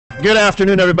Good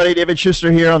afternoon, everybody. David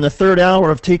Shuster here on the third hour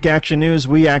of Take Action News,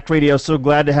 We Act Radio. So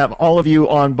glad to have all of you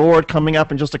on board. Coming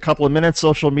up in just a couple of minutes,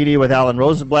 social media with Alan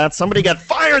Rosenblatt. Somebody got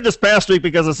fired this past week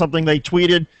because of something they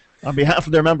tweeted on behalf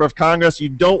of their member of Congress. You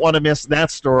don't want to miss that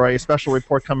story. A special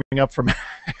report coming up from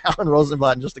Alan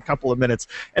Rosenblatt in just a couple of minutes.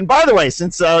 And by the way,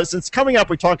 since coming up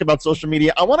we talked about social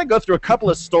media, I want to go through a couple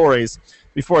of stories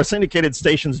before syndicated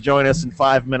stations join us in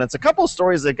 5 minutes. A couple of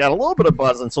stories that got a little bit of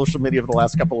buzz on social media over the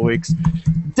last couple of weeks.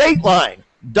 Dateline,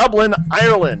 Dublin,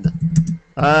 Ireland.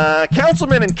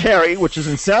 Councilman in Kerry, which is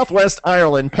in southwest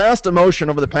Ireland, passed a motion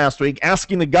over the past week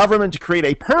asking the government to create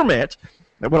a permit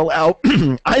that would allow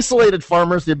isolated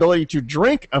farmers the ability to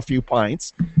drink a few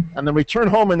pints and then return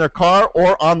home in their car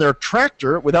or on their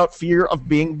tractor without fear of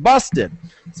being busted.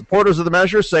 Supporters of the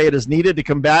measure say it is needed to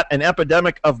combat an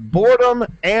epidemic of boredom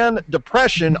and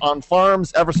depression on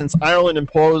farms ever since Ireland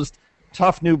imposed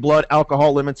tough new blood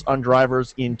alcohol limits on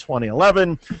drivers in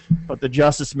 2011. But the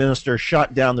Justice Minister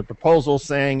shot down the proposal,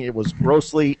 saying it was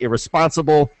grossly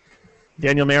irresponsible.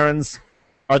 Daniel Marins,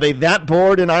 are they that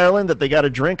bored in Ireland that they got to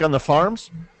drink on the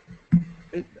farms?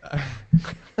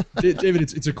 David,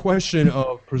 it's a question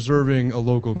of preserving a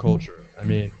local culture. I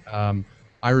mean,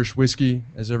 Irish whiskey,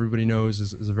 as everybody knows,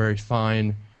 is a very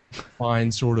fine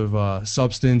sort of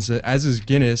substance, as is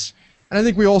Guinness. And I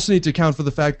think we also need to account for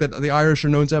the fact that the Irish are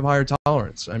known to have higher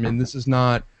tolerance. I mean, this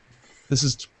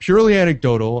is purely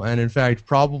anecdotal and, in fact,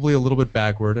 probably a little bit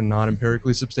backward and not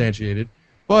empirically substantiated.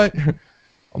 But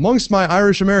amongst my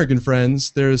Irish-American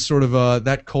friends, there's sort of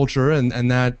that culture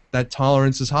and that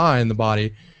tolerance is high in the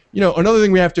body. You know, another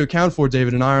thing we have to account for,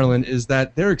 David, in Ireland is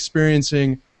that they're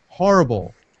experiencing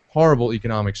horrible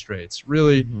economic straits.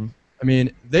 Really, I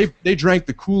mean, they drank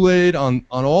the Kool-Aid on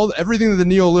everything that the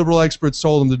neoliberal experts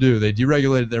told them to do. They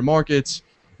deregulated their markets.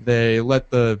 They let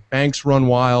the banks run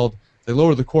wild. They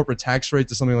lowered the corporate tax rate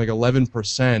to something like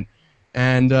 11%.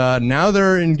 And now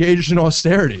they're engaged in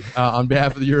austerity on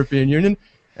behalf of the European Union.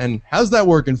 And how's that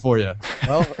working for you?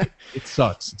 Well, it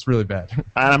sucks. It's really bad.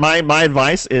 My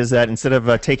advice is that instead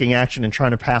of taking action and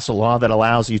trying to pass a law that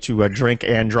allows you to drink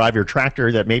and drive your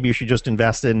tractor, that maybe you should just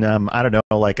invest in, I don't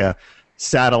know, like a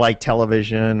satellite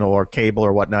television or cable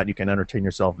or whatnot. You can entertain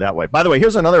yourself that way. By the way,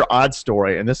 here's another odd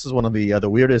story, and this is one of the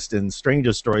weirdest and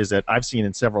strangest stories that I've seen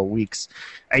in several weeks.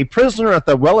 A prisoner at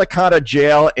the Welakata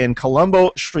jail in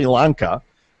Colombo, Sri Lanka,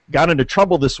 got into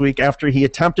trouble this week after he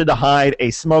attempted to hide a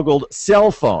smuggled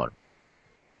cell phone.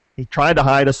 He tried to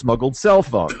hide a smuggled cell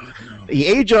phone. The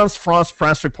Agence France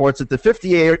Presse reports that the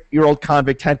 58-year-old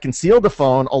convict had concealed the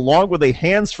phone along with a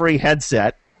hands-free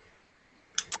headset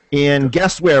in,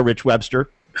 guess where, Rich Webster?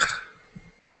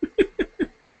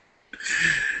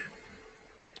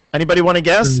 Anybody want to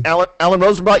guess? Alan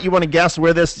Rosenblatt, you want to guess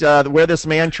where this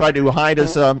man tried to hide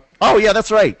his? Oh yeah,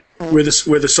 that's right. Where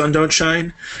the sun don't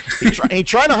shine. He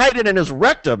tried to hide it in his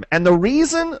rectum, and the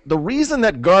reason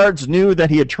that guards knew that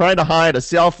he had tried to hide a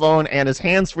cell phone and his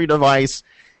hands-free device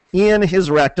in his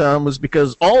rectum was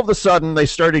because all of a sudden they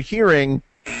started hearing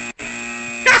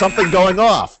something going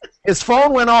off. His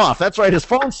phone went off. That's right. His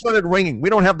phone started ringing. We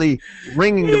don't have the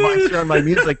ringing device here on my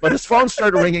music, but his phone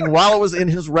started ringing while it was in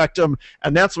his rectum,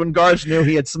 and that's when guards knew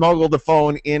he had smuggled the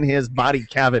phone in his body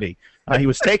cavity. He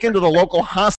was taken to the local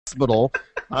hospital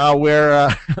where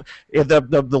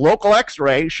the local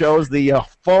x-ray shows the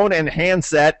phone and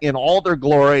handset in all their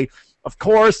glory. Of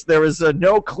course, there is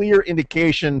no clear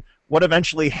indication what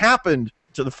eventually happened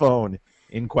to the phone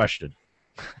in question.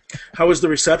 How was the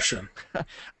reception?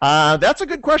 That's a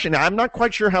good question. I'm not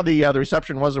quite sure how the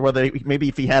reception was, or whether maybe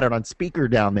if he had it on speaker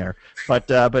down there.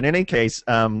 But in any case,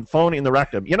 phone in the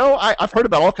rectum. You know, I've heard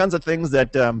about all kinds of things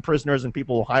that prisoners and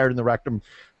people hired in the rectum,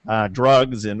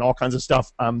 drugs and all kinds of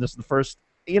stuff. This is the first.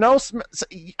 You know,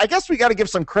 I guess we got to give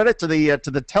some credit to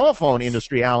the telephone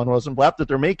industry, Alan Rosenblatt, that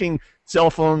they're making cell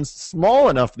phones small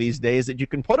enough these days that you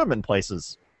can put them in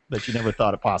places that you never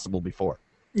thought it possible before.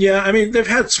 Yeah, I mean, they've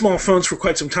had small phones for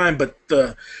quite some time, but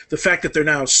the fact that they're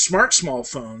now small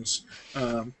phones,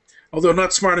 although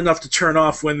not smart enough to turn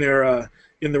off when they're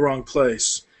in the wrong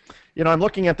place. You know, I'm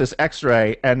looking at this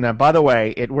X-ray, and by the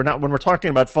way, when we're talking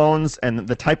about phones and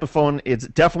the type of phone, it's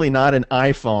definitely not an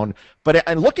iPhone. But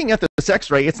and looking at this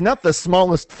X-ray, it's not the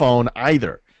smallest phone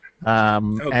either,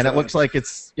 and it looks like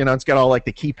it's got all like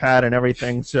the keypad and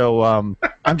everything. So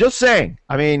I'm just saying.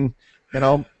 I mean,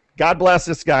 God bless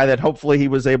this guy that hopefully he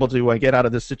was able to get out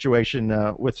of this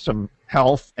situation with some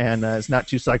health and is not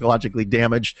too psychologically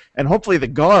damaged. And hopefully the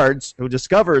guards who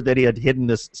discovered that he had hidden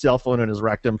this cell phone in his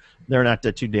rectum, they're not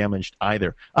too damaged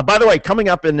either. By the way, coming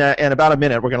up in about a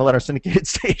minute, we're going to let our syndicated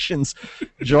stations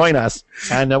join us,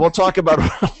 and we'll talk about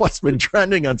what's been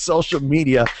trending on social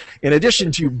media in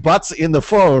addition to butts in the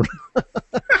phone.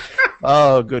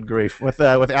 Oh, good grief. With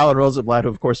Alan Rosenblatt, who,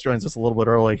 of course, joins us a little bit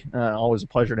early. Always a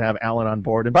pleasure to have Alan on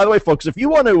board. And by the way, folks, if you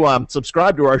want to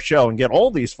subscribe to our show and get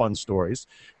all these fun stories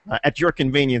at your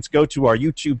convenience, go to our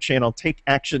YouTube channel, Take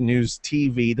Action News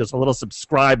TV. There's a little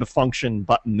subscribe function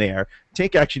button there.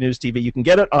 Take Action News TV. You can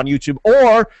get it on YouTube,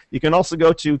 or you can also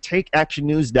go to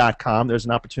takeactionnews.com. There's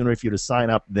an opportunity for you to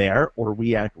sign up there, or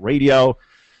React Radio.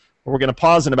 We're going to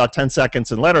pause in about 10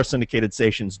 seconds and let our syndicated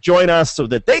stations join us so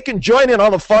that they can join in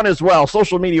on the fun as well.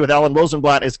 Social Media with Alan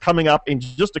Rosenblatt is coming up in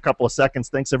just a couple of seconds.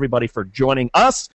 Thanks, everybody, for joining us.